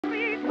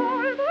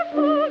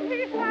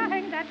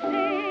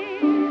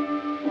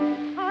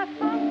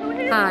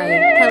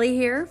Hi, Kelly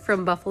here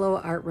from Buffalo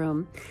Art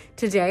Room.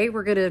 Today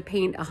we're going to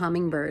paint a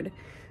hummingbird.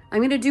 I'm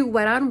going to do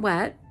wet on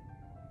wet,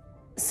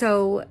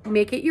 so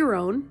make it your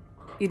own.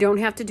 You don't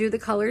have to do the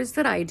colors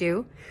that I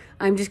do.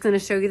 I'm just going to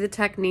show you the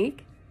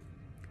technique,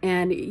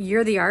 and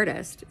you're the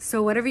artist.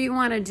 So whatever you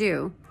want to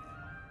do.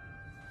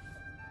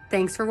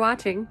 Thanks for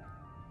watching.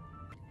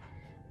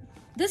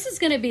 This is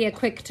going to be a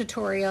quick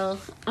tutorial.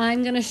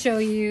 I'm going to show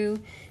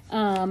you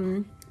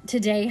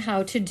today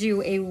how to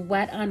do a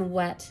wet on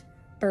wet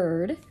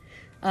bird.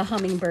 A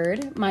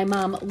hummingbird. My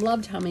mom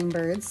loved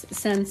hummingbirds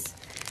since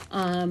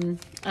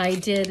I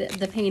did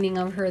the painting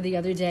of her the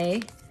other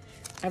day.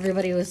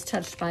 Everybody was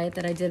touched by it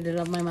that I did it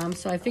of my mom.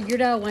 So I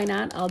figured out, why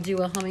not? I'll do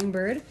a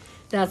hummingbird.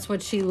 That's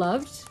what she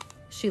loved.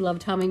 She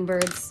loved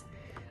hummingbirds.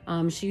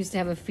 She used to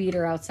have a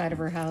feeder outside of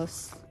her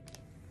house.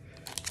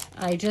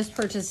 I just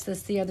purchased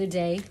this the other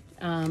day.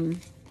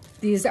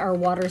 These are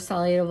water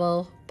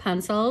soluble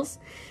pencils.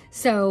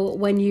 So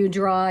when you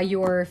draw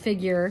your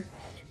figure,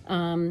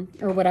 or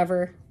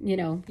whatever, you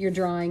know, you're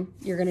drawing,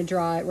 you're going to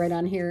draw it right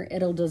on here.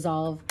 It'll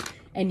dissolve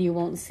and you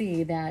won't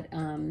see that,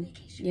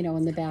 you know,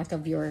 in the back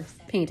of your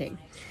painting.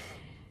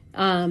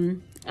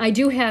 I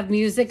do have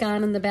music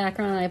on in the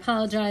background. I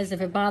apologize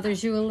if it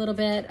bothers you a little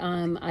bit.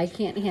 I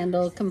can't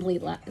handle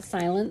complete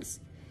silence.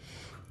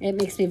 It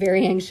makes me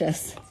very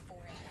anxious.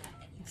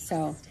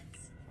 So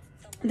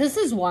this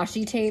is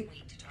washi tape.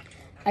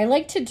 I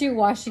like to do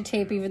washi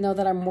tape even though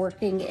that I'm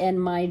working in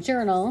my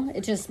journal.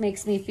 It just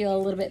makes me feel a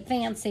little bit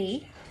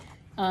fancy.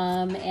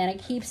 And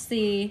it keeps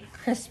the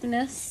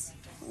crispness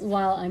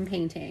while I'm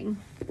painting.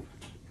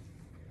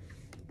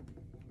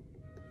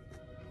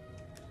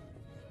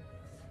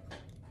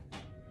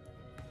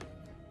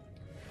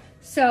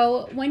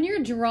 So when you're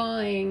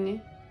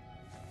drawing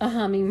a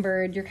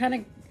hummingbird, you're kind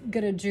of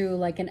gonna do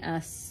like an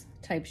S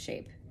type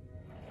shape.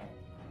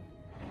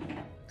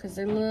 Because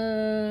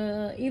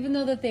they're, even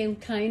though that they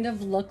kind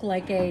of look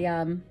like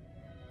a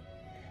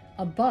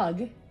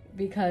bug,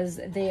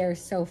 because they are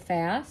so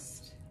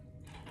fast,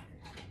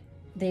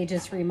 they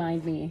just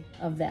remind me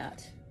of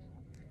that.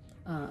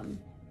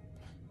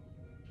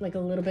 Like a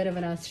little bit of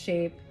an S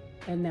shape,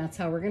 and that's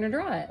how we're gonna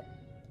draw it.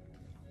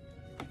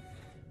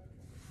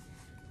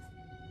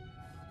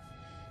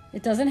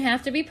 It doesn't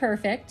have to be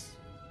perfect.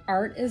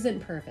 Art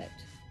isn't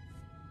perfect.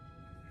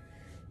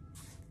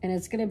 And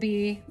it's gonna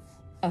be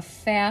a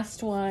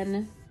fast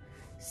one,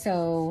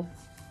 so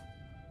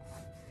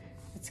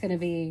it's going to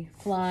be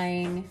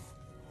flying.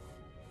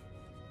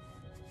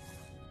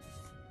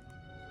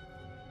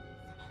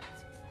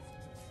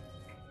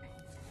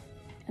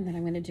 And then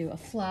I'm going to do a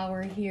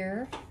flower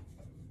here.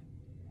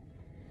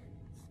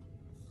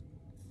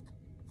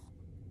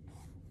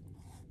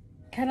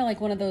 Kind of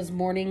like one of those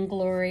morning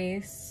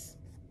glories.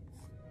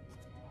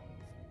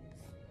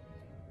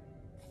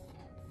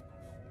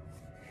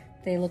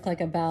 They look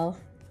like a bell.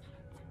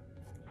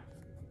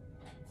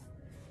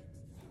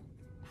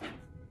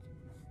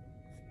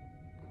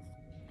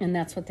 And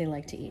that's what they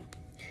like to eat.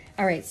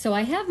 All right, so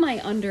I have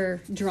my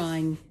under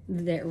drawing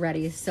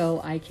ready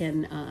so I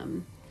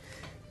can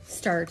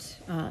start,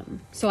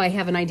 so I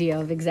have an idea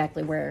of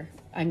exactly where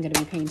I'm gonna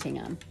be painting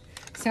on.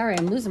 Sorry,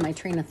 I'm losing my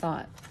train of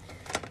thought.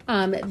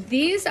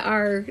 These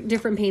are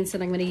different paints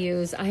that I'm gonna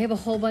use. I have a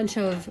whole bunch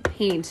of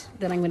paint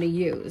that I'm gonna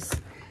use.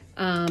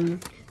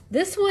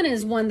 This one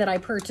is one that I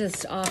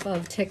purchased off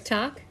of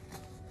TikTok.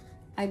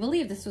 I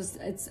believe it's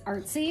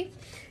Artsy.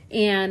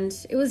 And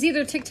it was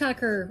either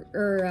TikTok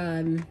or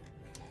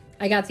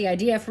I got the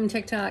idea from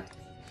TikTok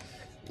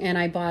and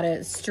I bought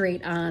it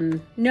straight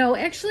on. No,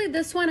 actually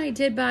this one I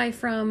did buy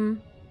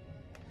from,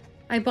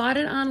 I bought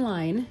it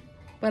online,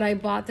 but I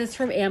bought this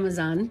from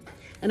Amazon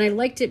and I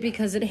liked it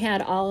because it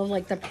had all of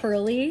like the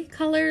pearly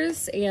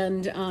colors,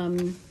 and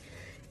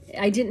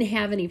I didn't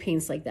have any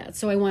paints like that,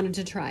 so I wanted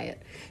to try it.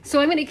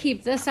 So I'm gonna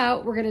keep this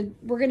out. We're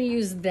gonna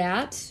use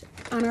that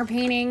on our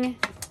painting.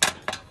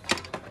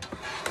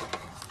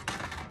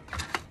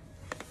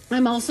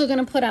 I'm also going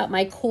to put out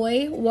my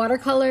koi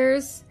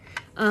watercolors.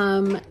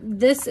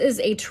 This is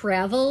a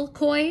travel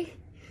koi.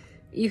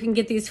 You can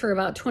get these for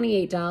about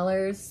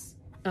 $28.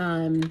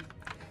 And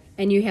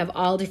you have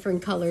all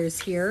different colors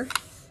here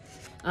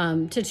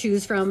to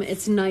choose from.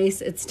 It's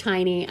nice. It's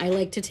tiny. I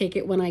like to take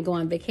it when I go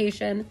on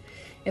vacation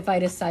if I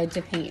decide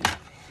to paint.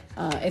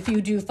 If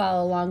you do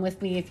follow along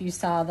with me, if you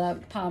saw the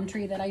palm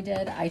tree that I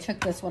did, I took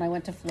this when I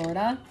went to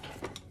Florida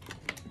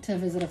to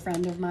visit a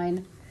friend of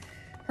mine.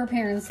 Her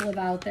parents live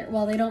out there.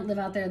 Well, they don't live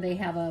out there. They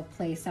have a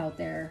place out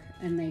there,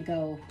 and they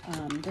go,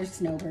 they're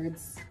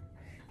snowbirds.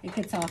 It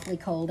gets awfully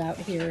cold out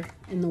here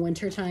in the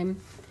winter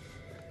time.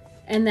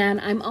 And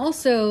then I'm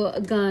also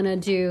gonna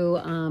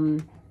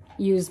do,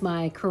 use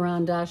my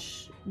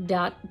Carandash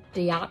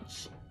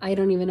Diach. I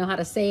don't even know how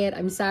to say it.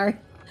 I'm sorry.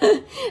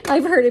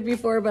 I've heard it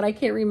before, but I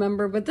can't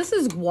remember. But this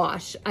is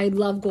gouache. I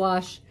love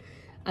gouache.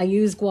 I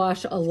use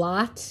gouache a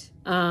lot.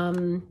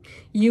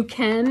 You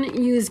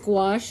can use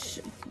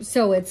gouache,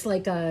 so it's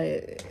like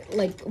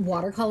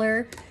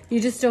watercolor. You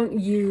just don't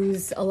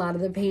use a lot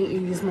of the paint, you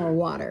use more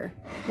water.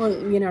 Well,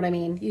 you know what I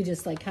mean? You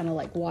just like kind of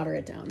like water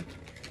it down.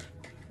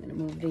 I'm gonna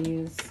move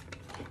these.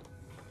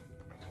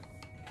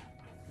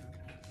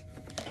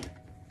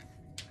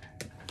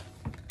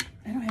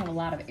 I don't have a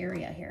lot of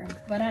area here,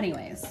 but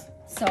anyways,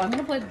 so I'm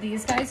gonna put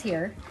these guys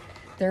here.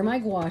 They're my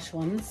gouache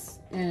ones,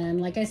 and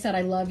like I said,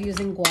 I love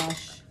using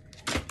gouache.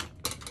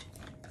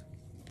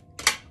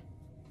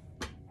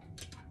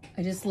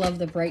 I just love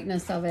the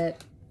brightness of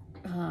it.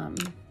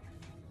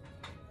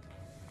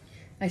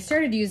 I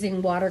started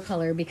using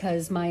watercolor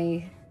because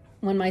when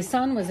my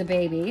son was a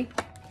baby,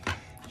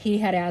 he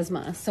had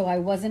asthma, so I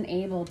wasn't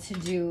able to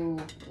do,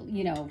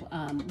 you know,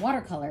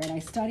 watercolor, and I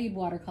studied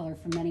watercolor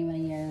for many,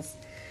 many years.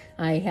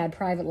 I had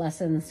private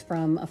lessons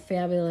from a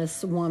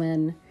fabulous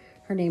woman.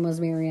 Her name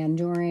was Marianne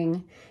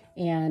Doring,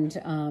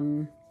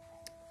 and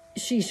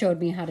she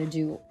showed me how to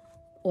do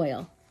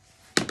oil.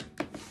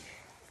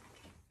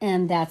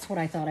 And that's what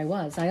I thought I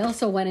was. I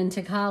also went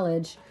into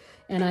college,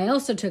 and I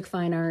also took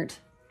fine art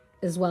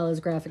as well as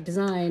graphic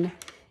design,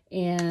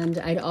 and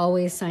I'd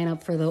always sign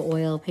up for the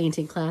oil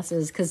painting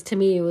classes because to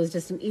me it was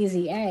just an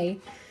easy A,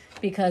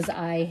 because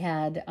I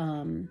had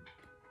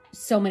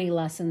so many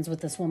lessons with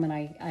this woman.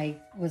 I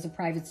was a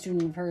private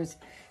student of hers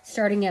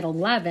starting at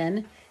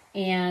 11,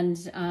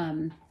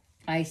 and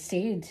I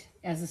stayed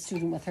as a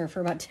student with her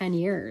for about 10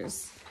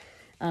 years.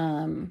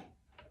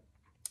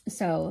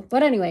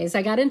 But anyways,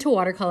 I got into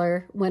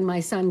watercolor when my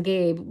son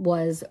Gabe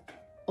was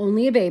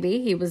only a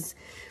baby. He was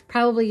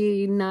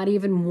probably not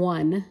even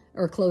 1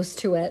 or close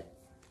to it.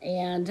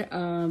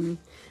 And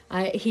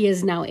he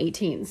is now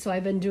 18. So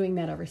I've been doing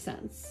that ever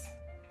since.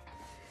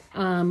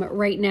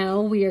 Right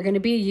now we are going to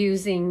be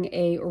using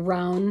a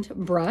round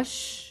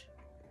brush.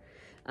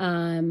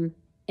 And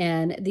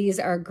these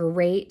are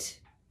great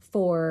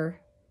for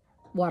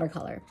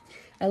watercolor.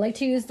 I like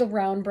to use the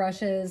round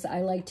brushes.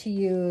 I like to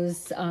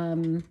use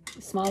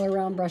smaller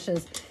round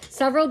brushes,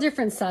 several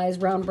different size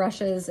round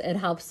brushes. It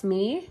helps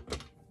me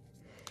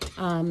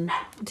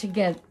to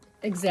get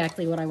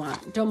exactly what I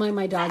want. Don't mind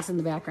my dogs in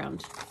the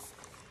background.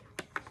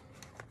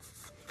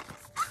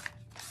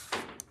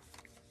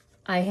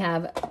 I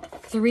have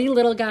 3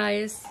 little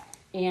guys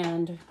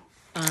and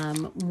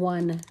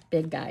 1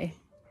 big guy.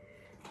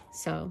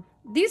 So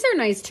these are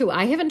nice too.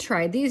 I haven't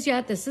tried these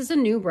yet. This is a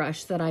new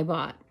brush that I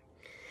bought.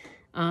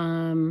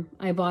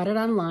 I bought it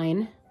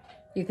online.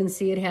 You can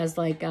see it has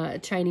like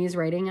Chinese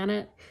writing on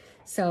it.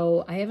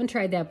 So I haven't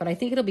tried that, but I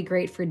think it'll be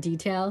great for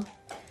detail.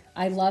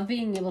 I love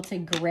being able to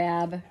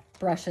grab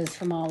brushes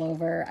from all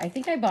over. I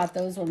think I bought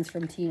those ones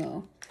from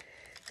Temu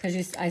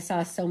because I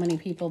saw so many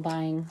people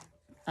buying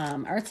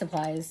art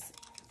supplies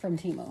from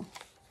Temu.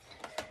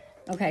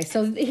 Okay,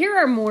 so here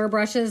are more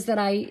brushes that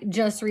I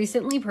just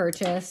recently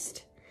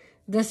purchased.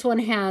 This one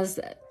has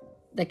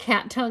the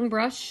cat tongue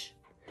brush.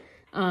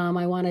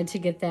 I wanted to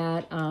get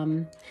that.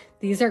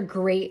 These are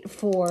great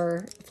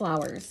for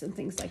flowers and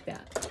things like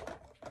that.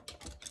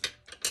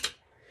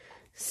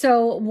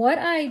 So what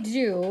I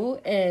do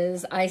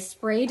is I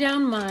spray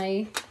down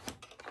my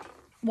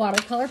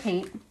watercolor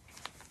paint,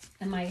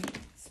 and my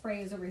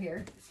spray is over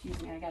here.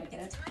 Excuse me, I gotta get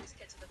it.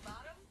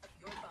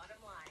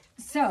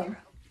 So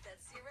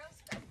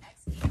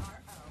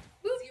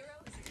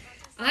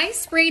I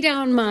spray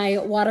down my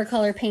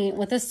watercolor paint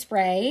with a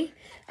spray.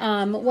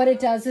 What it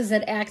does is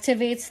it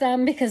activates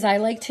them because I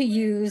like to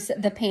use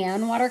the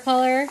pan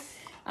watercolor.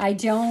 I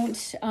don't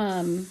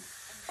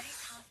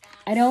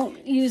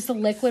use the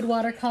liquid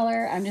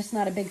watercolor. I'm just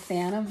not a big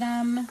fan of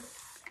them.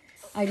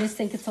 I just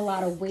think it's a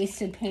lot of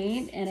wasted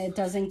paint and it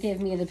doesn't give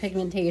me the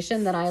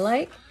pigmentation that I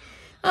like.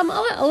 A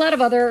lot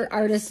of other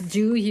artists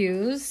do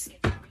use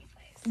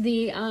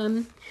the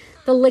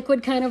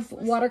liquid kind of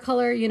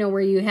watercolor, you know,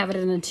 where you have it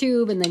in a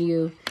tube and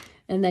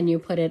then you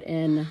put it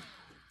in,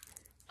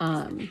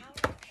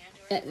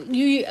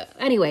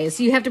 anyways,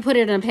 you have to put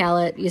it in a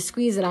palette, you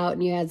squeeze it out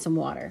and you add some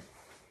water.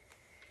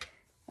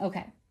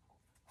 Okay.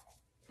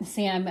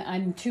 See,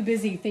 I'm too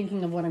busy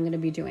thinking of what I'm going to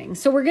be doing.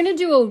 So we're going to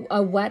do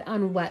a wet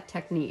on wet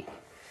technique.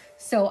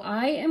 So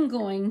I am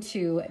going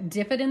to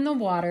dip it in the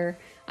water.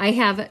 I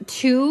have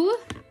 2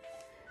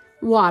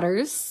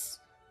 waters.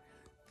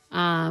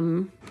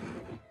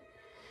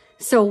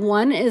 So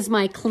one is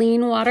my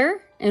clean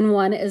water and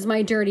one is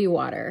my dirty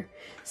water.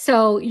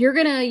 So you're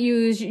going to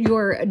use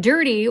your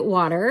dirty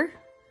water.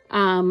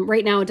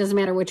 Right now it doesn't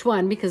matter which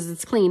one because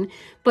it's clean,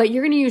 but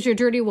you're going to use your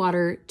dirty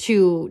water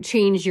to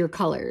change your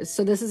colors.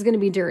 So this is going to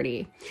be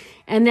dirty.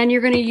 And then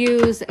you're going to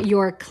use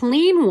your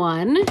clean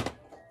one.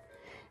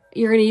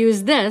 You're going to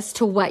use this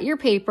to wet your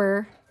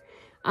paper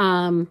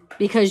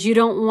because you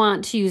don't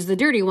want to use the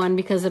dirty one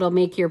because it'll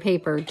make your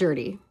paper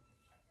dirty.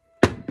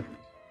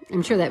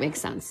 I'm sure that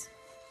makes sense.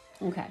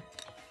 Okay.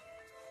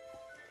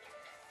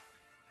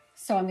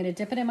 So I'm going to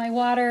dip it in my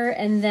water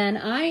and then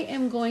I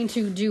am going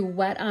to do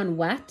wet on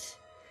wet.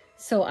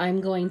 So I'm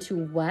going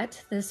to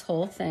wet this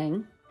whole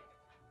thing.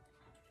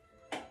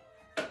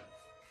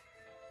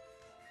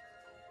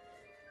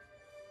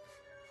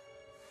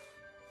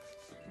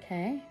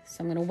 Okay, so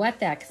I'm going to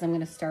wet that because I'm going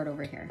to start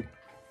over here.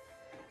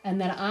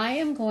 And then I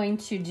am going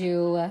to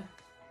do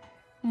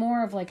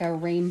more of like a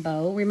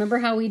rainbow. Remember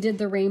how we did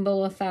the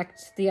rainbow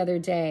effect the other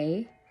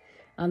day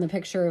on the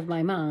picture of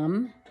my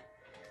mom?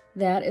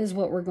 That is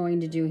what we're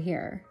going to do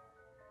here.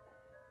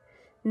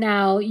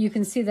 Now you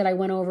can see that I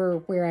went over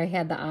where I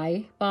had the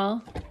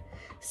eyeball.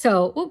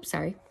 So, oops,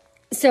 sorry.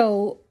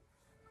 So,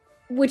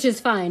 which is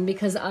fine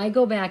because I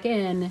go back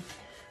in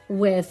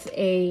with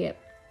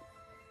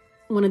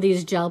one of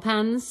these gel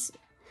pens.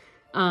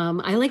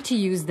 I like to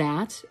use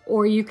that,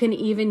 or you can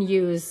even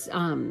use,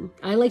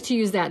 I like to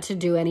use that to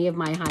do any of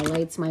my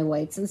highlights, my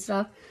whites and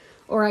stuff.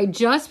 Or I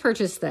just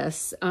purchased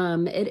this.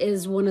 It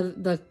is one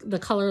of the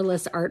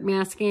colorless art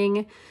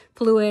masking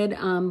fluid,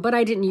 but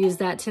I didn't use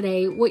that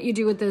today. What you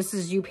do with this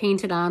is you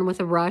paint it on with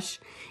a brush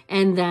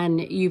and then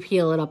you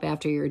peel it up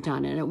after you're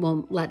done, and it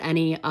won't let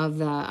any of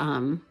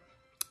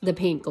the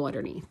paint go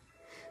underneath.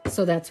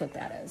 So that's what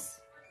that is.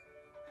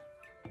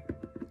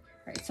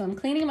 All right, so I'm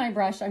cleaning my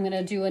brush. I'm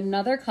gonna do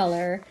another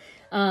color.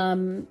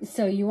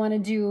 So you wanna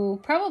do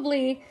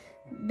probably,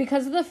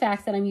 because of the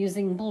fact that I'm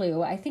using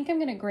blue, I think I'm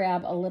gonna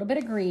grab a little bit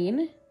of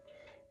green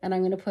and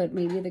I'm gonna put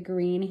maybe the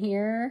green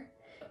here.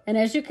 And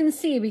as you can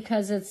see,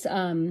 because it's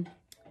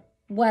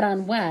wet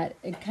on wet,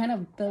 it kind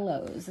of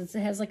billows. It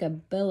has like a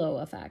billow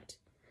effect,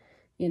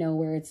 you know,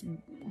 where it's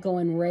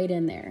going right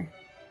in there.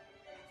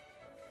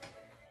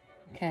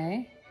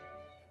 Okay.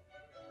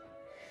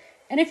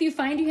 And if you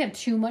find you have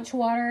too much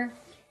water,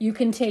 you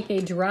can take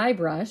a dry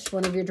brush,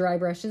 one of your dry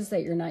brushes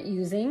that you're not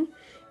using,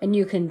 and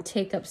you can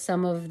take up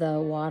some of the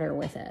water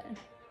with it,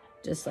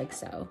 just like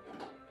so.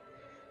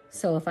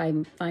 So if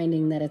I'm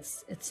finding that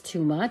it's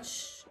too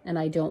much and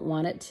I don't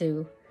want it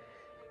to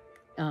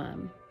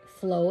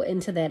flow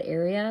into that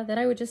area, then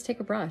I would just take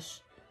a brush.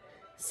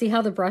 See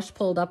how the brush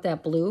pulled up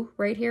that blue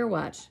right here?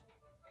 Watch.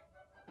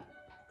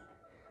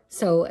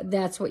 So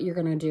that's what you're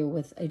gonna do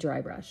with a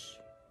dry brush.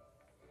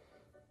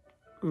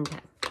 Okay.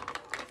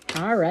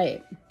 All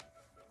right.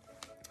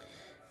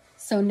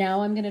 So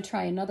now I'm gonna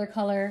try another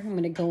color. I'm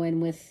gonna go in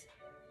with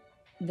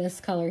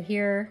this color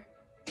here,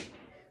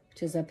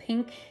 which is a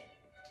pink.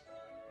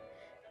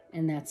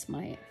 And that's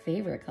my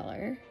favorite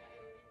color.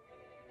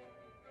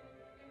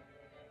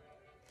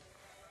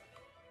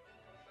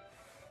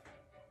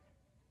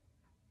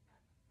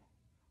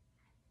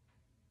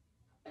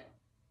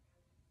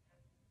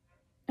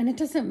 And it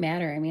doesn't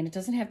matter. I mean, it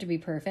doesn't have to be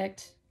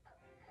perfect.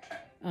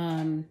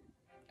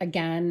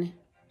 Again,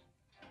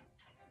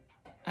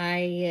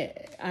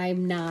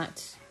 I'm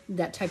not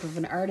that type of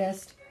an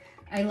artist.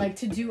 I like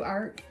to do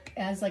art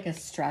as like a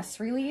stress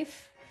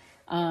relief.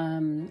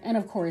 And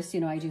of course, you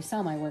know, I do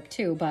sell my work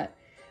too, but,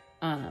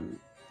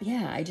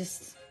 yeah, I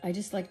just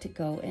like to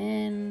go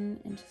in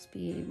and just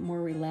be more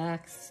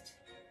relaxed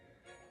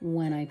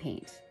when I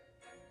paint.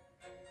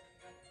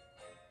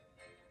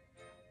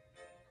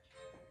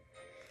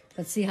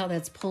 But see how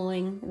that's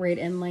pulling right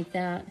in like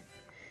that,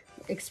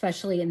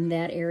 especially in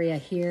that area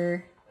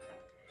here.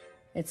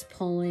 It's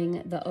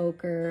pulling the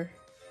ochre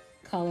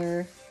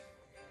color.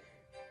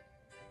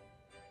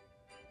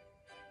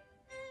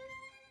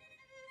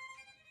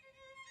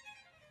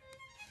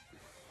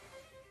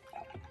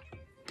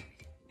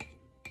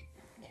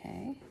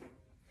 Okay,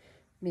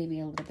 maybe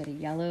a little bit of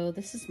yellow.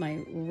 This is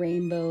my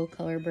rainbow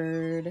color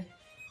bird.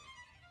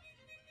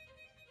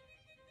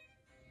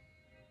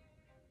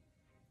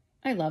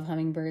 I love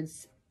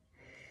hummingbirds.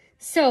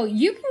 So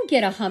you can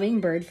get a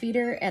hummingbird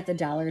feeder at the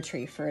Dollar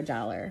Tree for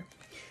 $1.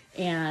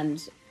 And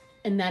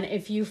then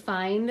if you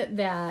find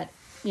that,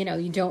 you know,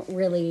 you don't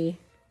really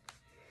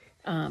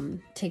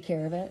take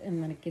care of it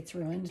and then it gets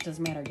ruined, it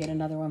doesn't matter. Get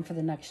another one for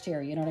the next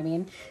year. You know what I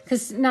mean?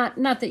 Because not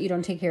that you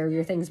don't take care of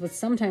your things, but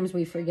sometimes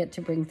we forget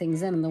to bring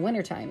things in the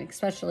wintertime,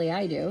 especially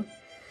I do.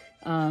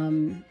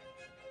 I'm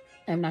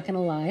not going to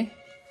lie.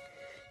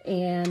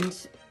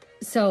 And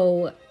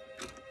so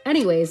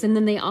anyways, and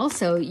then they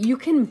also, you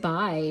can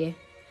buy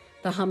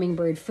the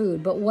hummingbird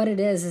food, but what it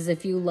is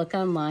if you look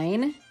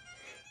online,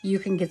 you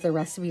can get the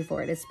recipe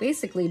for it. It's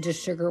basically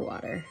just sugar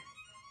water.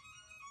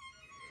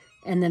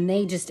 And then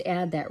they just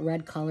add that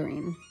red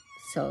coloring.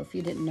 So if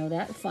you didn't know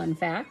that, fun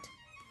fact.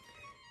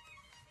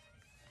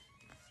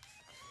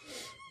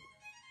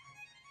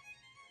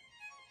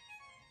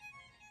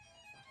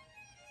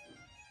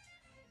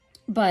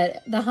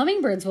 But the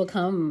hummingbirds will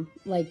come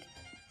like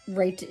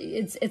right,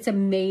 it's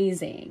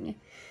amazing.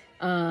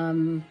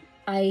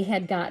 I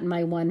had gotten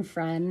my one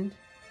friend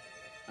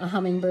a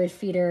hummingbird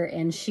feeder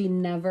and she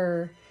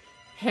never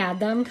had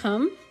them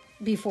come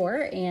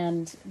before,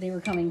 and they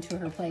were coming to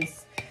her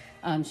place.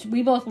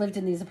 We both lived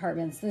in these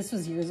apartments. This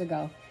was years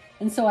ago.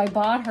 And so I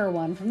bought her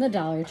one from the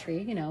Dollar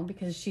Tree, you know,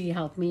 because she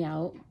helped me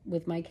out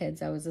with my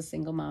kids. I was a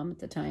single mom at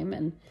the time,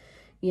 and,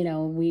 you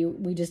know,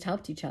 we just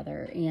helped each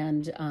other.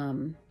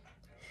 And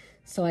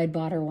so I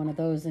bought her one of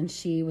those, and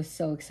she was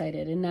so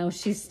excited. And now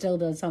she still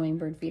does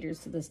hummingbird feeders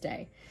to this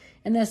day.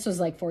 And this was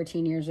like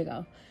 14 years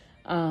ago.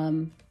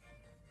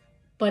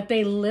 But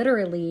they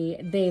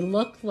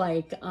look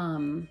like,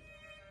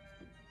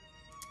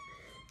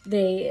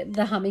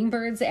 the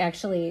hummingbirds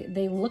actually,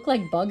 they look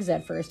like bugs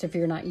at first if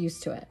you're not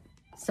used to it.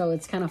 So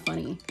it's kind of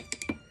funny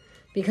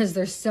because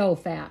they're so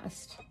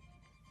fast.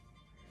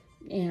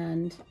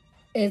 And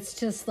it's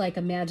just like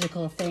a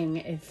magical thing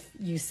if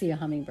you see a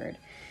hummingbird.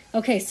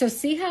 Okay, so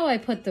see how I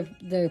put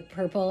the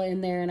purple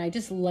in there and I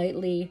just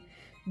lightly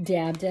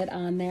dabbed it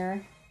on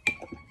there?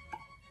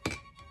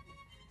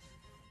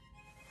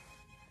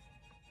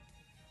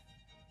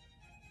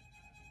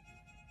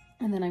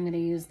 And then I'm going to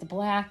use the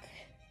black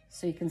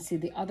so you can see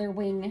the other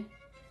wing.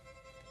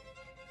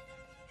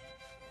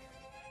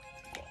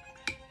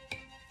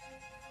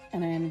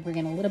 And then we're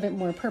getting a little bit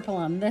more purple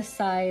on this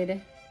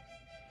side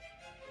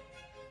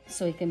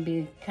so he can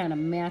be kind of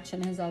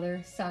matching his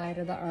other side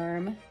of the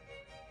arm.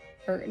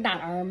 Or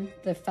not arm,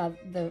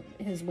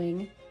 his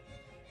wing.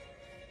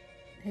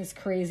 His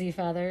crazy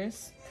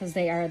feathers, because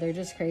they're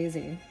just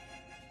crazy.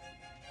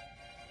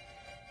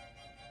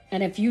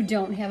 And if you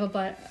don't have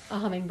a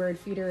hummingbird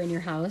feeder in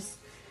your house,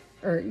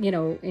 or, you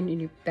know, in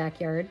your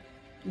backyard,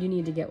 you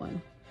need to get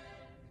one.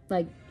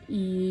 Like,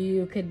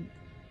 you could,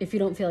 if you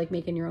don't feel like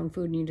making your own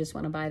food and you just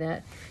want to buy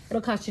that,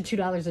 it'll cost you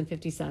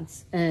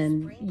 $2.50,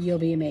 and you'll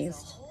be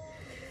amazed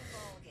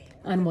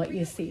on what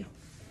you see.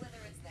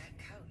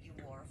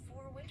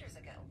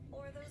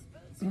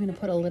 I'm going to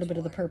put a little bit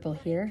of the purple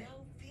here.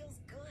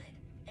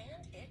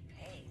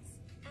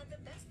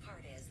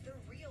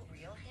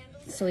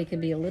 So it can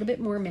be a little bit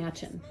more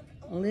matching,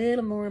 a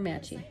little more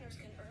matchy.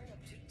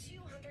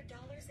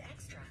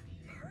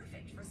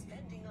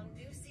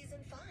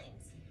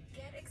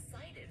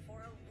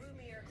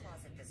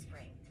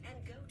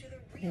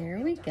 There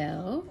we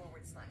go.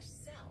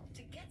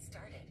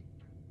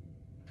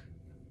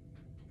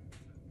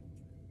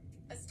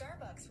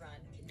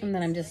 And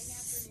then I'm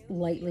just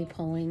lightly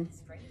pulling.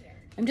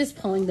 I'm just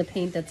pulling the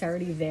paint that's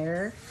already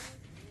there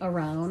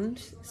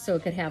around so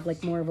it could have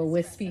like more of a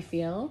wispy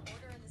feel.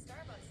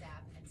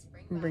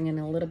 I'm bringing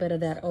a little bit of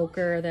that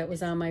ochre that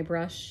was on my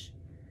brush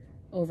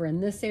over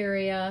in this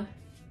area.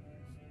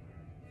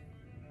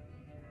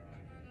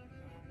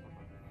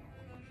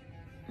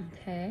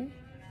 Okay.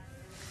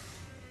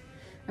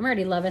 I'm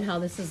already loving how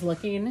this is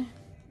looking.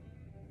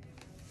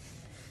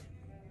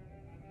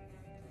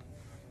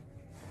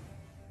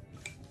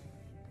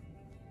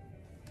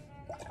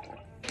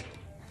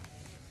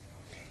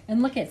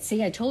 And look at,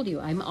 see, I told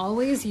you, I'm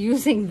always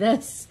using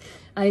this.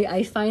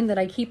 I find that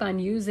I keep on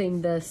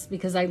using this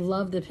because I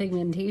love the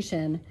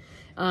pigmentation.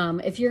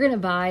 If you're gonna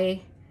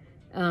buy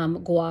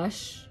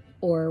gouache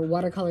or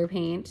watercolor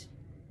paint,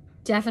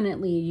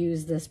 definitely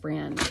use this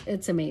brand.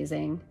 It's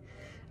amazing.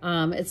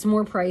 It's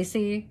more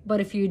pricey, but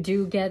if you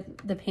do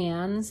get the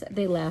pans,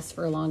 they last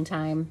for a long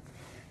time.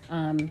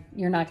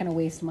 You're not gonna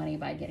waste money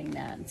by getting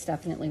that. It's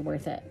definitely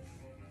worth it.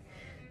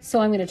 So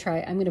I'm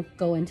gonna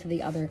go into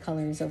the other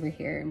colors over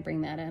here and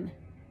bring that in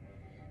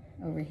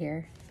over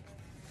here.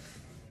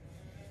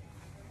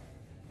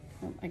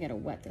 Oh, I gotta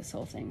wet this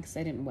whole thing because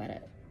I didn't wet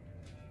it.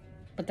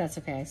 But that's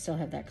okay, I still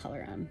have that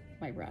color on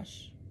my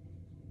brush.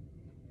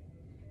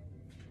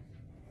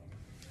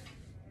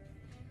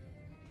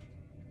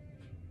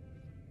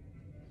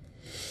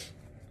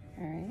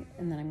 All right,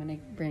 and then I'm gonna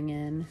bring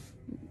in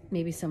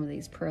maybe some of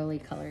these pearly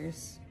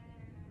colors.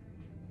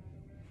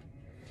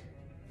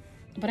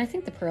 But I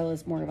think the pearl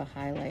is more of a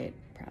highlight,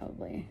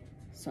 probably.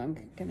 So I'm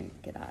gonna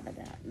get out of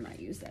that and not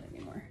use that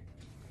anymore.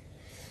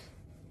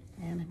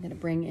 And I'm gonna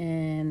bring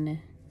in,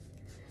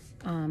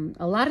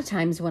 a lot of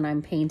times when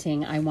I'm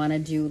painting, I wanna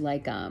do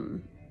like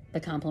the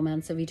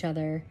complements of each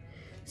other.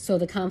 So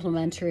the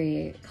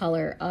complementary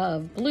color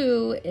of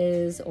blue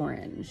is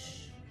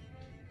orange.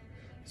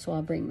 So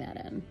I'll bring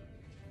that in.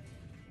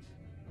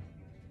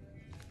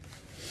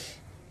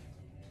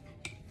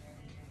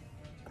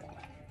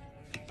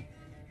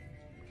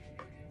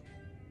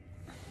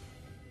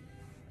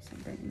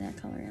 Bring that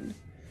color in,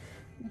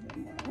 a little bit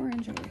more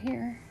orange over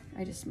here.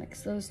 I just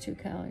mix those two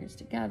colors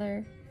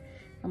together.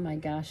 Oh my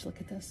gosh, look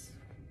at this.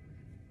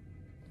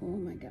 Oh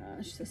my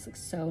gosh, this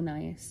looks so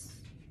nice.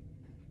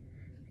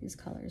 These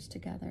colors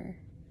together.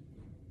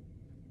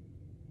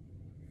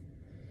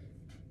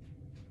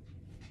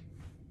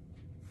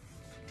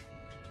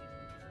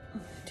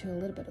 Do a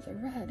little bit of the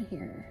red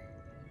here.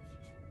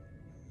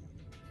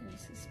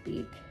 There's his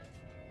beak.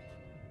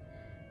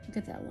 Look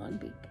at that long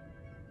beak.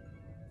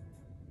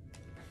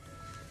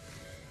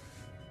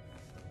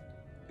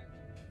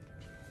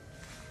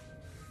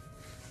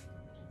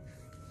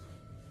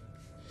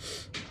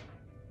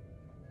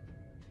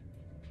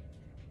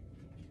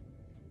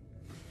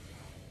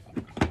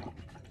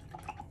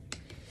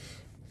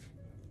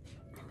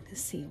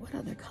 See what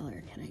other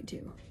color can I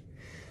do.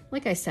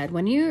 Like I said,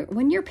 when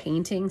you're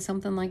painting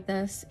something like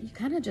this, you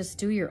kind of just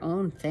do your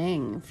own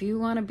thing. If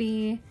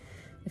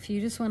you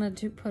just want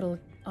to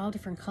put all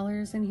different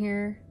colors in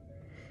here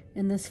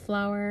in this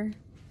flower,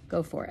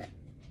 go for it.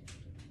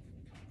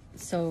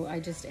 So I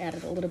just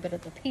added a little bit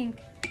of the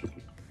pink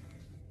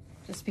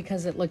just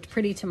because it looked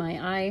pretty to my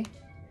eye.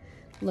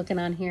 Looking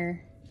on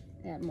here,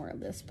 add more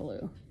of this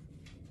blue.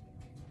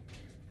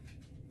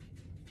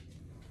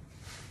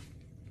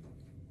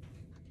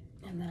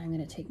 And then I'm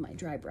going to take my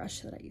dry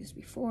brush that I used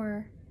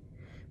before,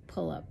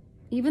 pull up.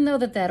 Even though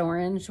that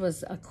orange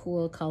was a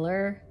cool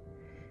color,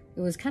 it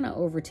was kind of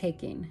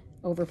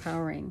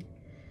overpowering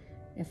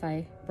if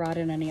I brought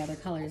in any other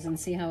colors, and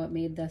see how it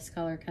made this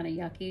color kind of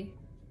yucky.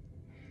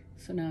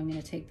 So now I'm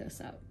going to take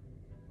this out.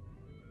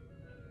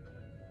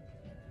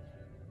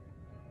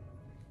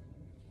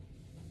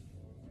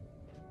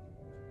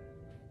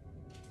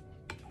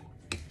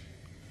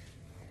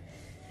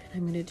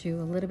 I'm going to do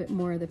a little bit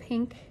more of the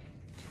pink,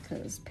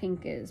 because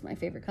pink is my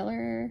favorite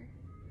color.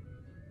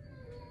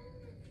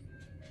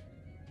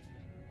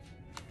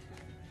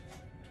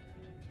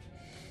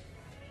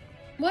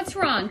 What's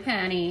wrong,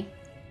 Penny?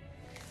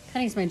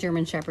 Penny's my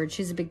German Shepherd.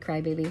 She's a big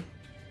crybaby.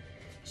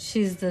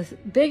 She's the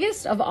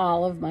biggest of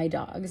all of my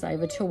dogs. I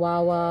have a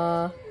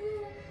Chihuahua,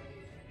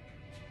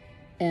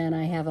 and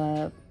I have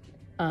a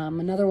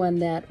another one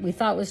that we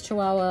thought was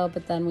Chihuahua,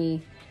 but then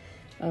we,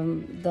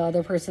 the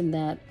other person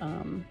that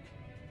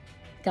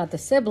got the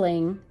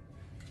sibling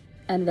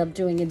ended up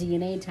doing a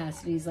DNA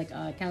test, and he's like,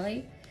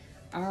 Kelly,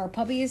 our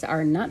puppies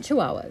are not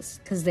Chihuahuas,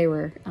 because they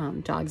were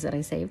dogs that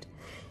I saved.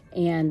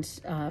 And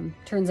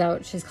turns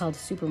out she's called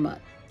Super Mutt.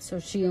 So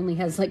she only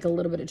has like a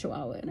little bit of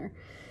Chihuahua in her.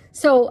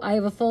 So I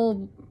have a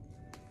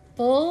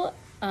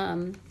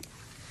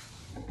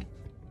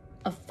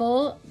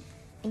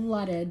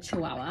full-blooded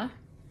Chihuahua.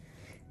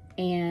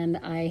 And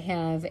I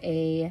have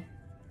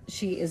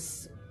she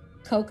is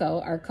Coco.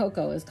 Our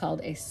Coco is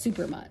called a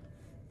Super Mutt.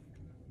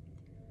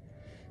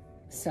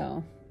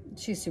 So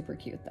she's super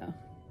cute though.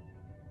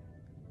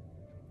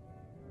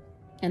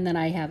 And then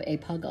I have a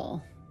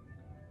Puggle.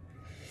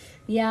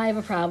 Yeah, I have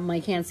a problem. I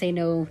can't say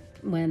no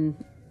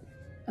when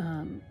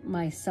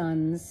my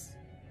sons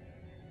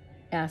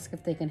ask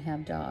if they can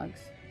have dogs.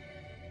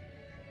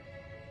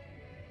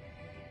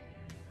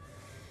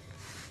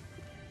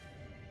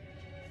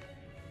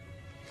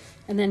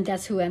 And then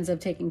guess who ends up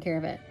taking care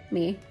of it?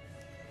 Me.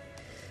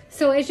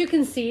 So as you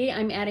can see,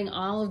 I'm adding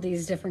all of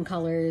these different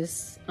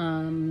colors.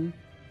 I'm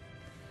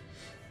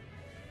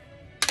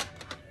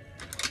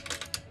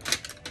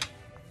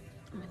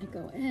going to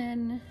go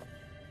in,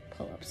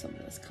 pull up some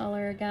of this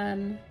color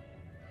again.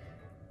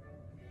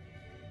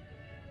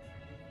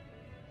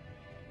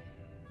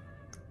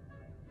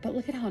 But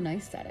look at how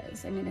nice that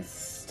is. I mean, it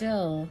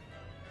still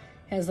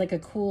has like a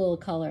cool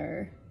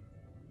color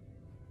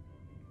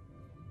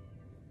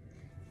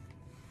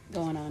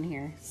going on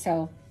here.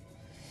 So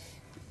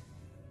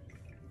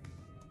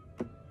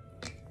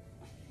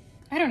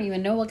I don't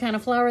even know what kind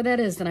of flower that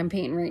is that I'm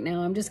painting right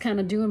now. I'm just kind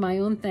of doing my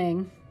own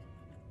thing.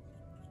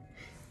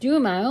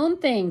 Doing my own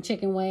thing,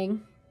 chicken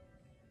wing.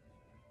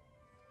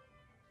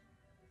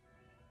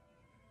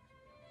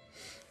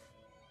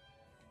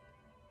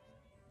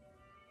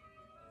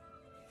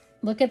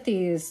 Look at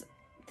these.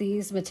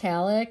 These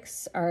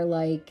metallics are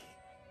like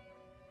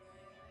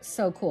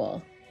so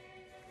cool.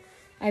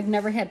 I've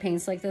never had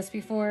paints like this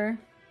before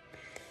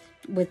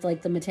with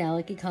like the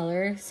metallic-y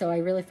color, so I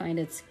really find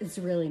it's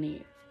really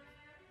neat.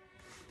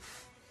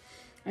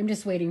 I'm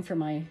just waiting for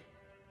my,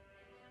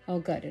 oh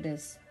good, it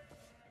is.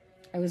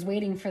 I was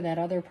waiting for that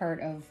other part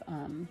of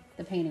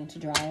the painting to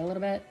dry a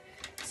little bit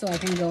so I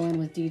can go in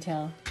with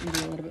detail and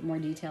do a little bit more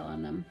detail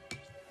on them.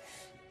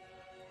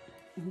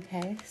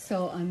 Okay,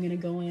 so I'm going to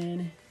go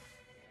in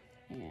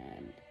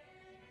and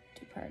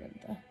do part of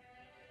the...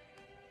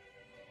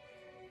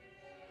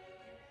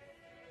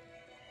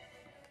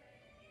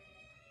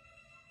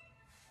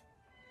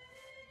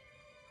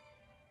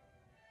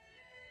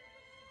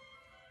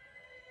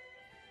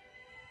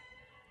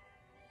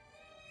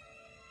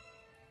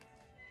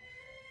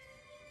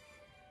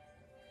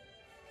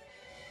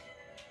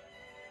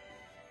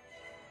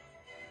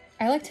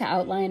 I like to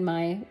outline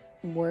my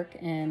work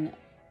in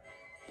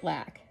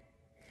black.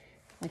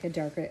 Like a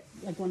darker,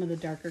 like one of the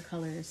darker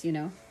colors, you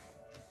know.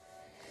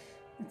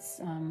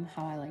 It's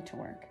how I like to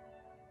work.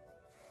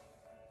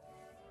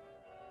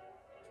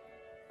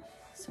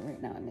 So right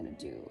now I'm gonna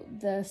do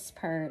this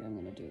part. I'm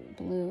gonna do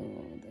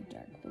blue, the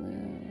dark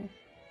blue.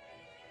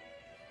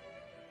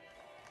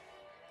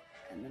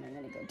 And then I'm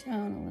gonna go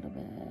down a little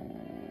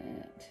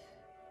bit.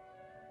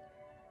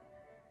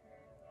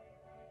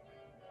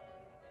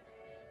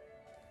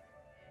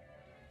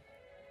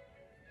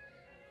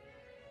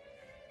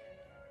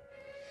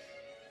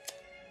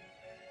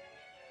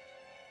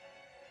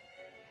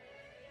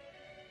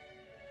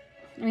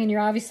 I mean,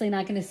 you're obviously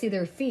not going to see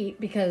their feet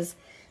because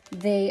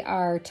they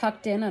are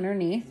tucked in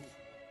underneath.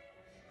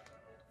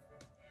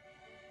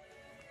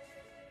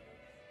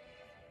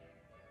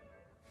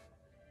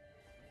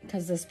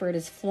 Because this bird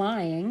is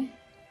flying.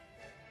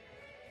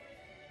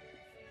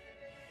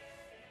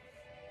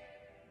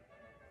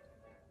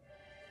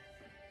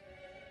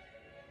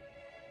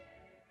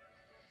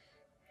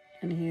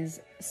 And he's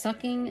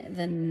sucking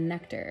the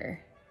nectar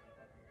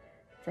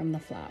from the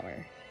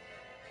flower.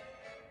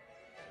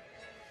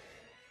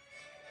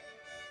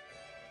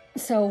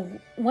 So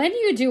when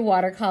you do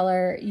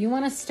watercolor, you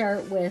want to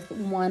start with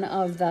one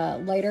of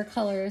the lighter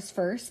colors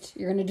first.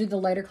 You're going to do the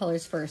lighter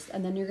colors first,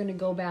 and then you're going to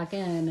go back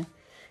in,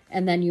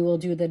 and then you will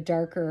do the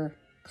darker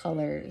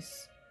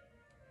colors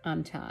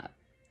on top,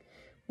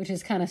 which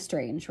is kind of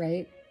strange,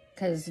 right?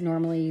 Because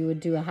normally you would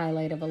do a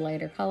highlight of a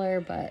lighter color,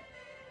 but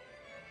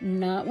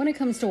not when it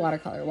comes to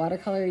watercolor.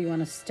 Watercolor, you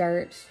want to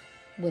start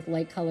with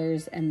light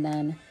colors and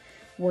then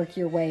work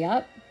your way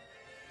up.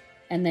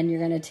 And then you're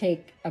going to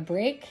take a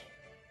break,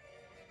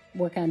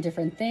 work on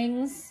different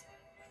things,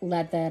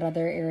 let that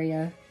other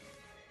area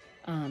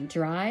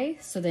dry,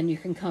 so then you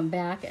can come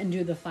back and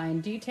do the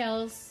fine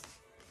details.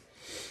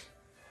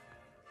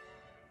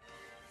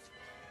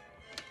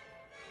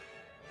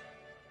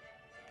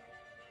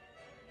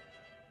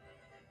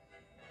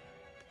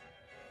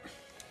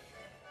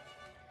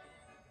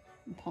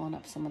 I'm pulling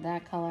up some of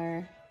that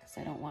color because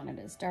I don't want it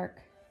as dark.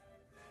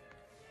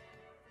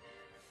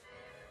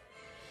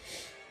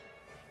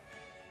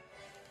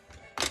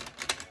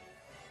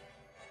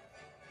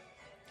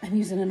 I'm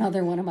using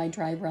another one of my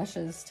dry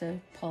brushes to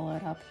pull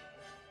it up.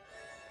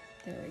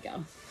 There we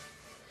go.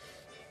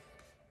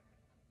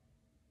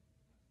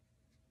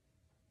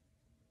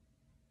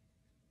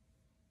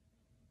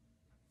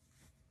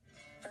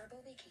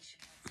 Verbal Vacation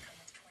come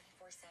with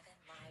 24/7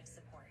 live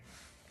support.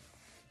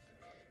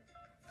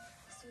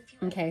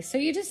 Okay, so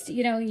you just,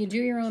 you do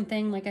your own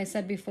thing. Like I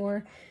said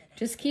before,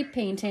 just keep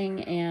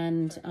painting,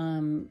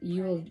 and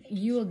you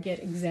will get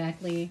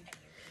exactly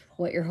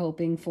what you're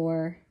hoping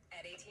for.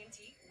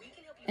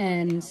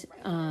 And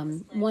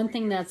one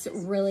thing that's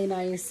really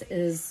nice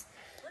is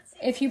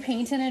if you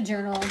paint in a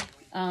journal,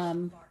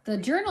 the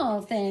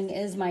journal thing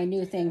is my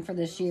new thing for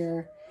this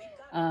year.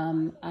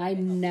 I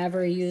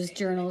never used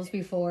journals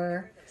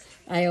before.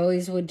 I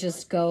always would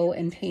just go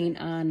and paint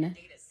on,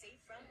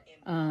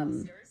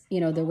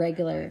 the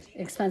regular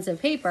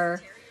expensive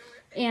paper.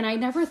 And I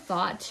never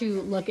thought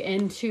to look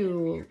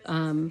into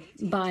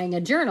buying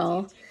a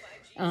journal.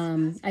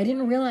 I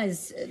didn't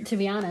realize, to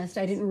be honest,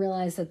 I didn't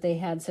realize that they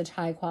had such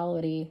high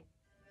quality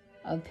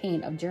of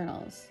paint of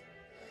journals.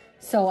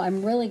 So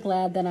I'm really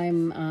glad that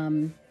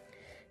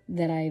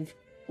that I've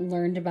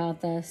learned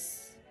about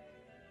this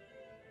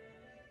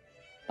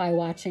by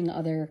watching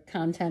other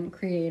content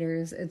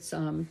creators.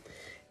 Had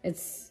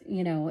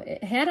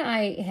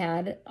I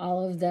had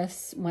all of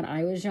this when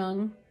I was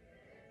young,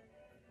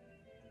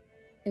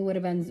 it would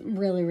have been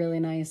really, really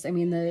nice. I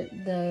mean,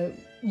 the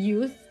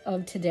youth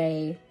of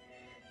today,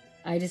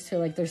 I just feel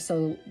like they're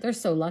so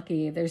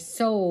lucky. There's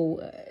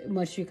so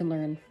much you can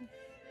learn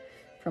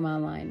from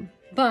online.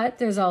 But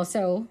there's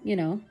also,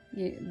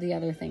 the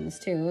other things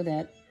too,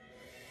 that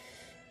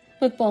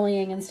with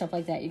bullying and stuff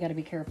like that, you got to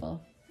be careful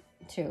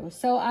too.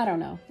 So I don't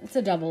know. It's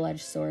a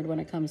double-edged sword when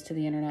it comes to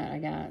the internet, I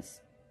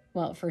guess.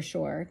 Well, for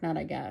sure, not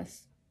I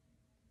guess.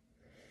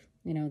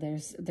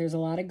 There's a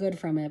lot of good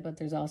from it, but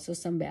there's also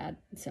some bad.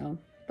 So,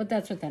 but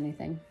that's with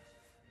anything.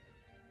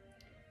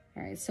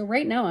 All right, so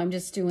right now I'm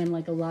just doing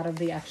like a lot of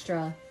the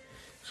extra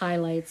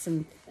highlights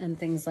and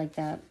things like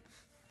that.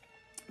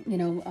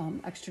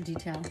 Extra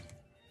detail.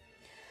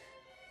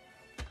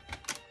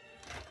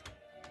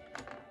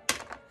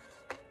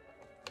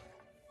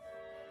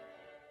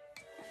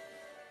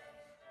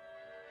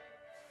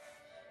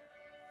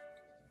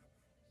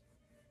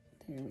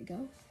 There we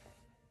go.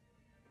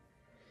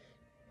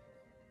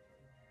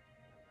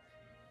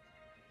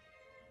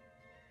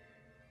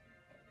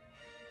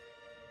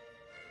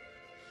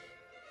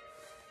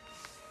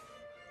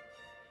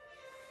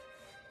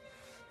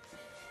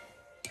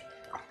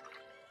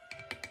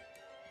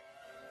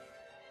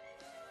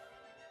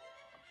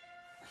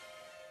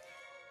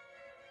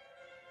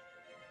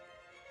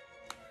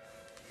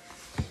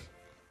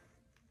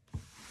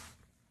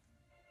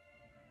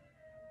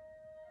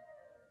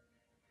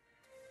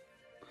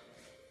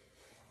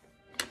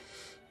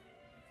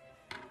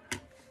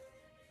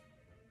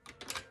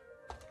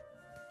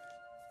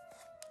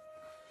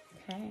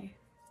 Okay.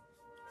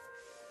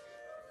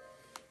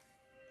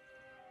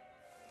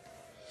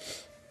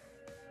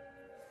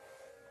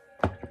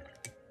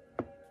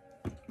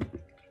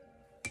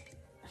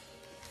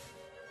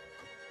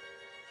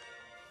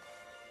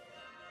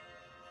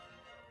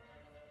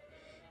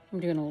 I'm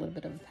doing a little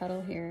bit of a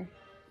petal here,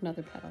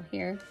 another petal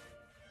here.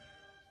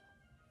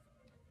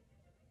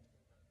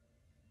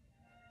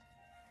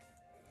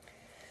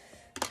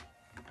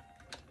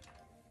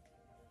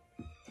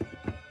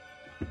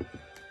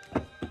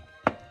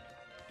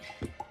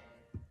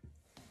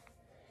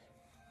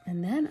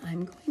 And then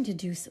I'm going to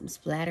do some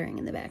splattering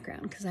in the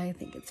background because I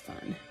think it's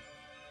fun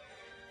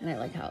and I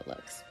like how it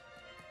looks.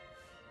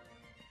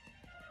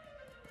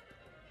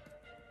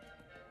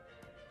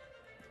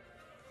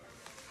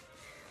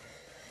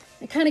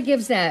 It kind of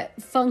gives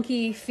that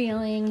funky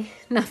feeling,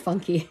 not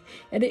funky,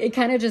 it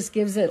kind of just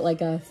gives it like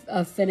a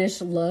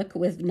finished look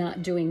with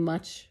not doing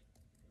much,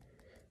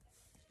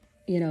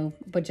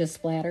 but just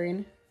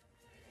splattering.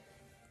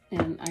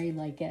 And I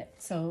like it,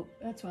 so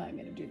that's why I'm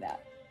going to do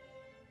that.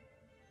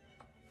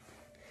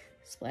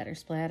 Splatter,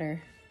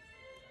 splatter.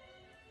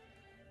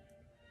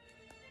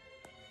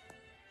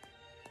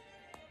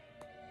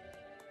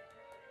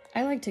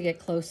 I like to get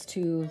close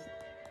to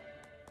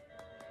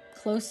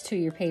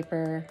your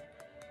paper,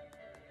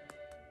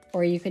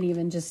 or you can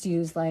even just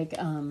use like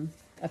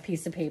a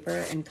piece of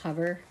paper and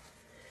cover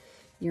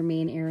your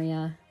main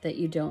area that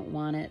you don't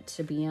want it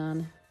to be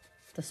on,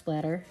 the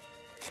splatter,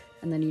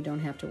 and then you don't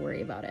have to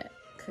worry about it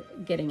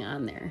getting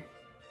on there.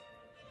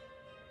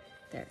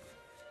 There,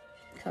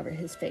 cover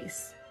his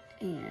face,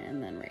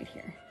 and then right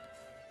here.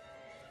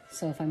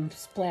 So if I'm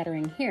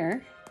splattering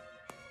here,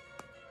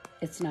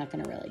 it's not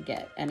gonna really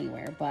get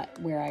anywhere but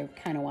where I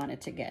kind of want it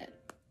to get.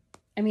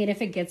 I mean,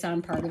 if it gets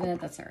on part of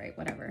it, that's all right,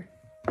 whatever.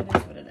 It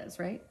is what it is,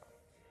 right?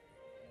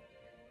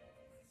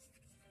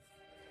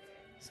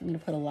 So I'm gonna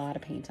put a lot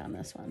of paint on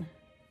this one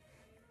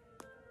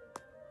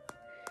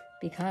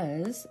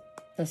because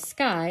the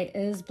sky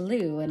is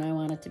blue and I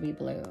want it to be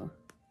blue.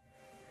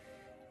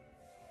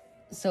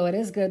 So it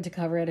is good to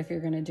cover it if you're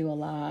going to do a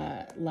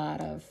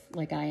lot of,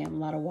 like I am, a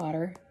lot of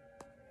water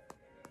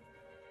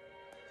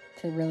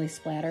to really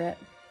splatter it.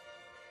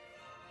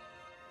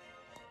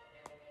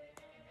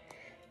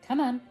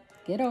 Come on,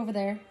 get over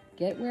there.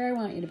 Get where I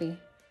want you to be.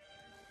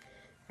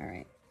 All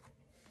right.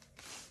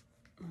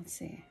 Let's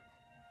see.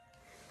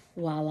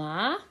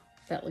 Voila.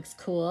 That looks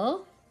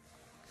cool.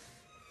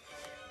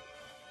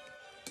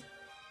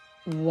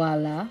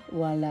 Voila,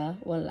 voila,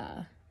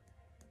 voila.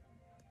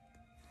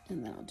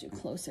 And then I'll do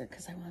closer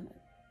because I want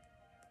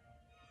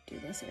to do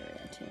this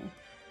area too.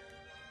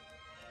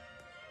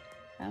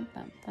 Bum,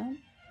 bum, bum.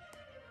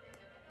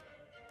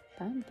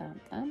 Bum,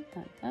 bum, bum,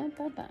 bum, bum,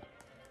 bum, bum.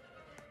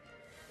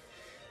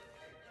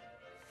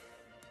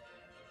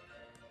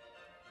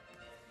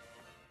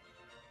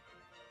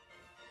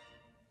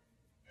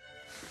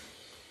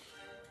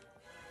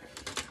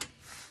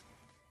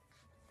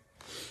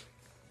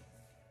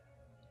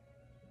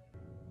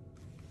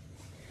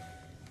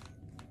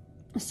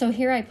 So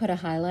here I put a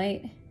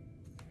highlight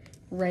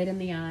right in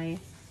the eye,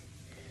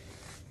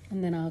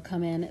 and then I'll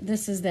come in.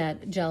 This is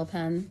that gel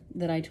pen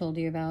that I told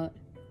you about.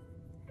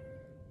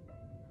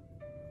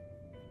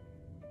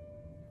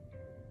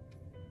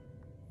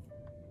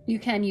 You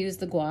can use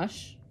the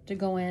gouache to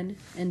go in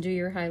and do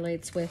your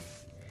highlights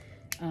with,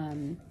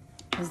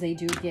 because they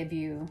do give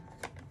you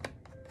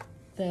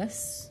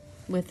this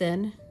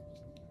within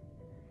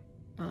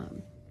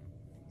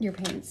your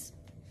paints.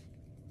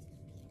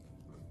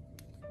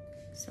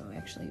 So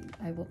actually,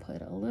 I will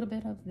put a little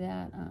bit of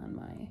that on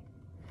my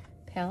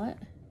palette.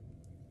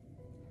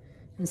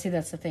 And see,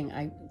 that's the thing.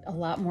 A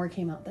lot more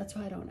came out. That's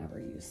why I don't ever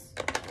use.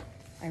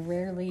 I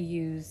rarely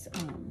use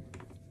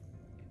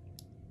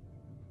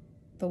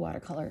the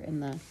watercolor in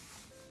the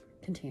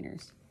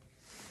containers.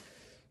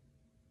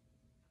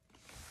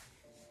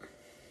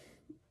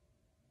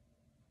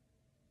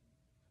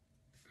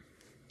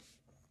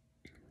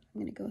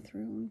 I'm going to go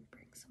through and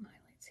bring some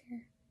highlights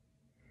here.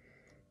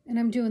 And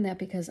I'm doing that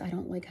because I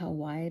don't like how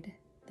wide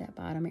that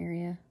bottom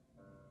area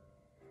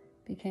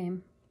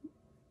became.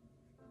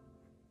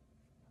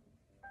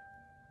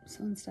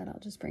 So instead I'll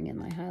just bring in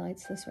my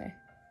highlights this way.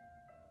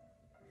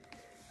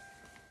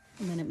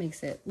 And then it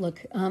makes it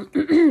look,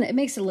 it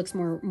makes it look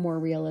more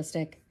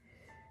realistic,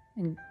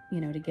 and, you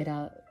know, to get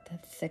out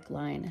that thick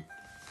line.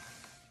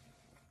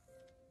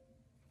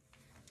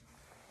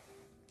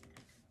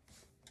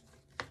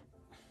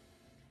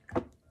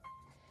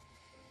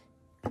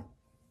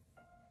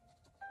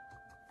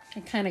 I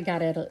kind of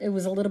got it. It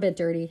was a little bit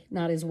dirty,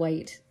 not as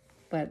white,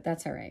 but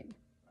that's all right.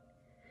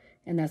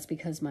 And that's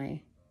because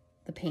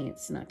the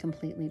paint's not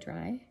completely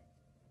dry.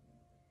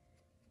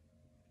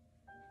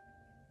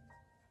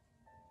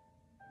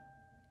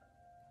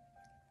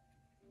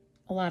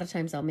 A lot of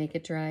times I'll make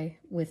it dry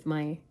with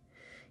my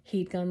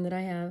heat gun that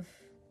I have.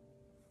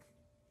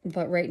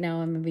 But right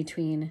now I'm in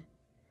between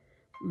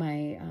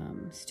my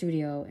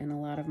studio, and a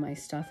lot of my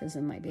stuff is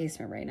in my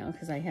basement right now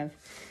because I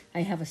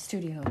have a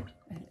studio.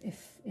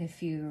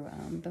 If you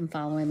been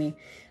following me,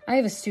 I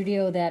have a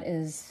studio that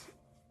is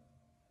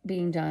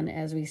being done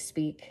as we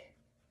speak,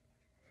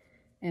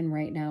 and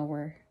right now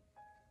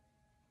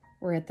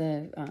we're at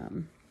the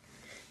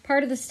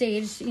part of the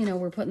stage, you know,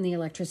 we're putting the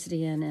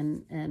electricity in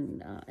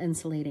and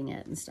insulating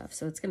it and stuff.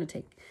 So it's going to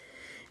take,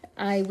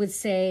 I would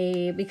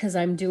say, because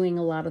I'm doing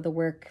a lot of the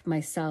work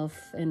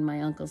myself and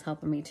my uncle's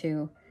helping me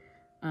too,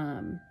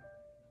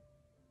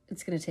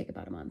 it's going to take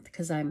about a month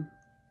because I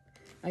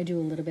do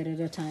a little bit at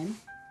a time,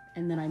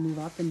 and then I move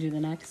up and do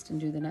the next and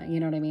do the next, you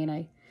know what I mean?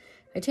 I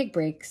take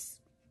breaks.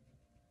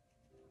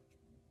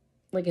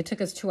 Like it took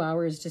us 2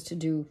 hours just to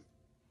do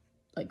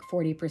like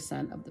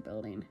 40% of the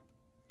building.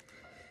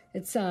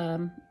 It's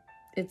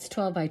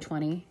 12 by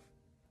 20,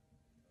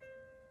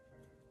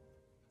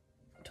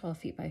 12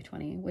 feet by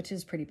 20, which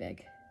is pretty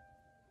big.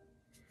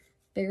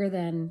 Bigger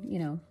than, you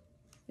know,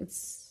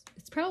 it's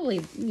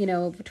probably, you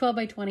know, 12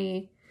 by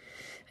 20.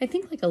 I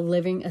think like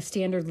a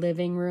standard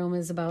living room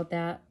is about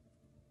that.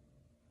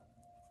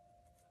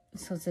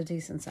 So it's a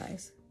decent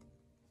size.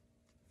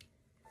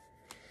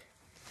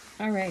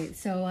 All right,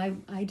 so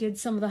I did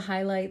some of the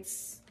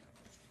highlights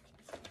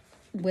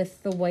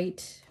with the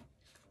white.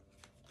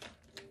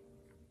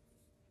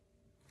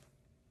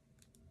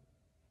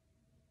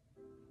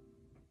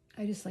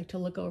 I just like to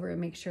look over and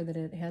make sure that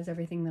it has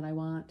everything that I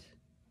want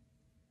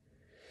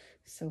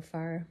so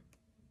far.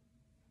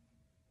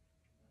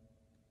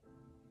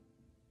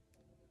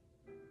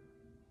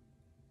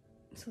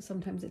 So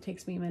sometimes it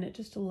takes me a minute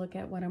just to look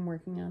at what I'm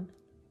working on.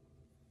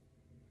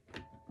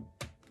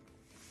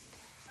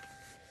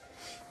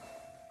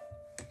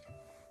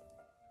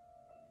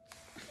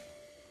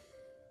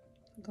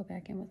 Go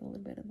back in with a little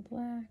bit of the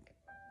black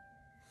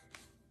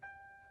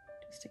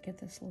just to get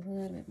this a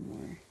little bit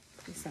more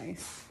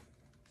precise.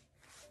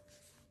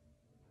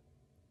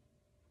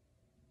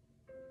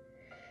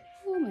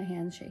 Oh, my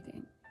hand's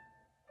shaking.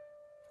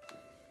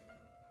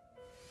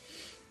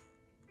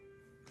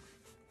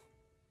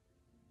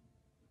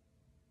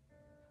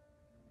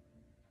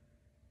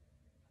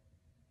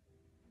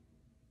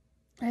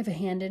 I have a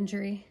hand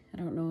injury. I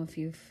don't know if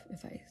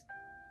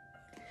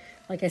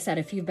like I said,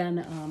 if you've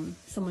been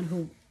someone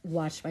who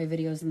watched my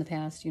videos in the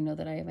past, you know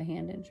that I have a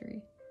hand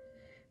injury.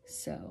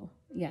 So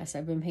yes,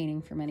 I've been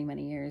painting for many,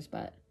 many years,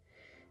 but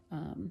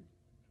I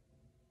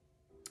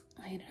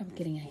ended up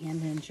getting a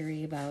hand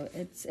injury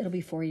it'll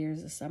be 4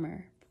 years this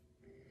summer.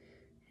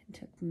 It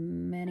took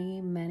many,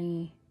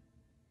 many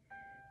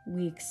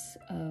weeks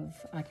of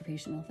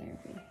occupational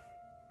therapy.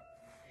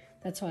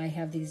 That's why I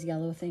have these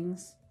yellow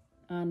things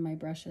on my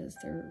brushes.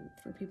 They're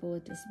for people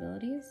with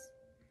disabilities,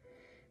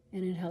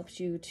 and it helps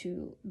you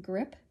to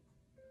grip.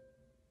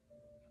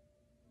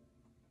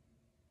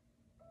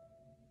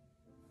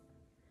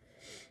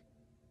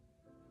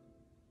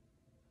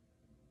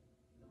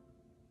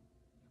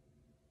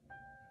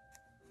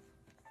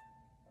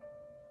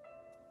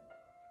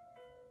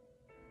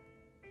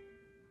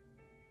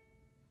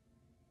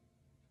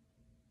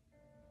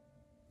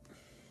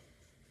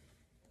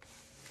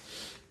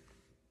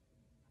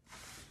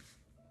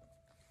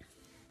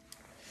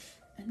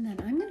 And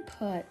then I'm going to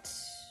put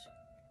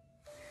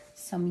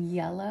some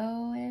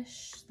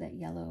yellowish, that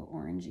yellow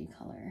orangey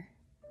color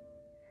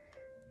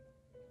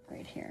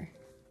right here.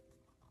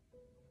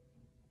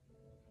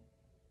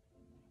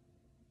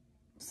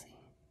 Let's see.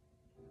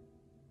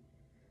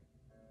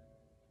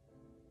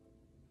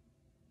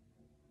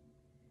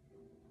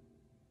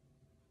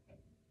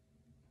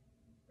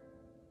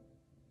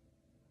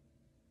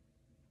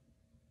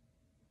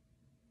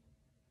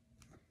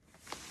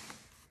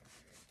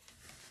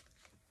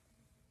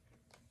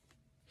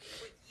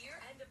 With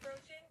year-end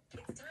approaching,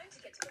 it's time to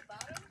get to the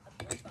bottom of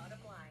your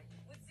bottom line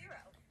with Xero.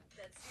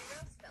 That's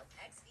Xero spelled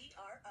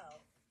X-E-R-O.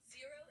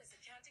 Xero is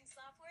accounting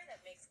software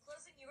that makes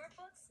closing your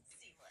books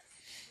seamless.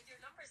 With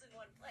your numbers in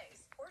one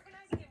place,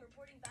 organizing and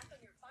reporting back on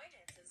your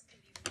finances can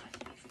be much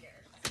easier.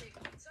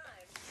 Saving you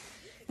time.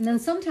 And then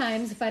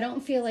sometimes if I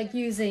don't feel like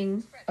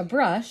using a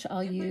brush,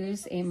 I'll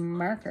use a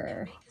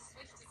marker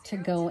to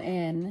go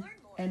in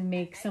and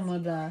make some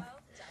of the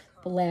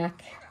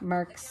black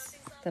marks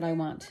that I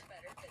want.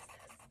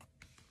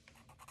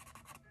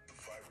 The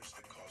virus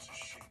that causes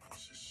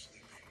shingles is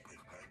sleeping in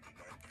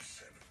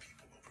 99% of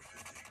people over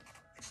 50.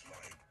 It's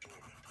lying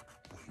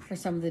dormant, For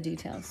some of the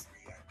details.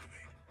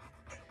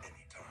 reactivate at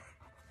any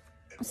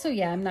time. So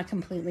yeah, I'm not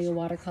completely a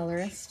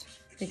watercolorist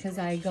because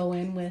I go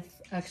in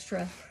with extra,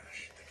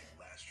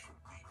 Lasts for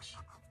weeks.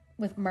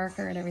 with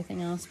marker and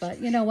everything else. But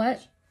you know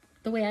what?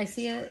 The way I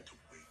see it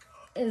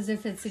is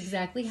if it's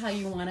exactly how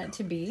you want it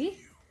to be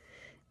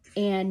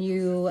and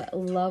you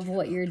love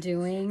what you're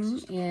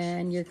doing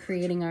and you're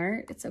creating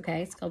art, it's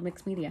okay. It's called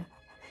mixed media.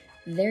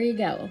 There you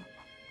go.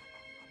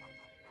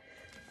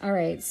 All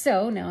right,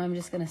 so now I'm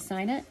just going to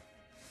sign it.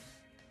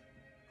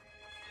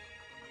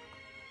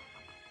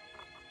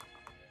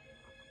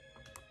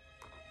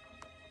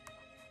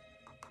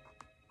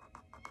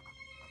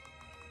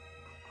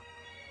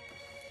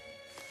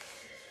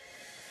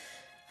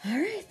 All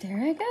right, there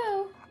I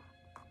go.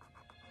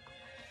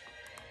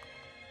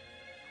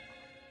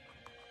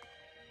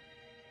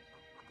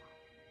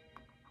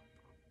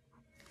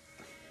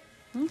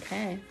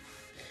 Okay.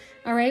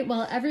 All right,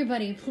 well,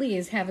 everybody,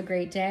 please have a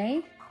great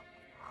day.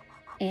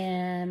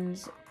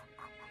 And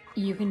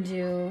you can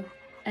do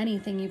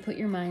anything you put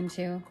your mind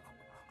to.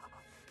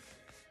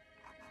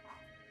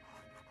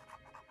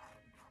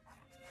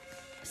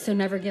 So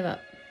never give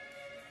up.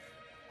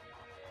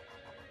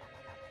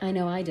 I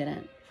know I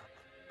didn't.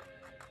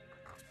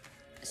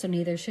 So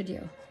neither should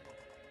you.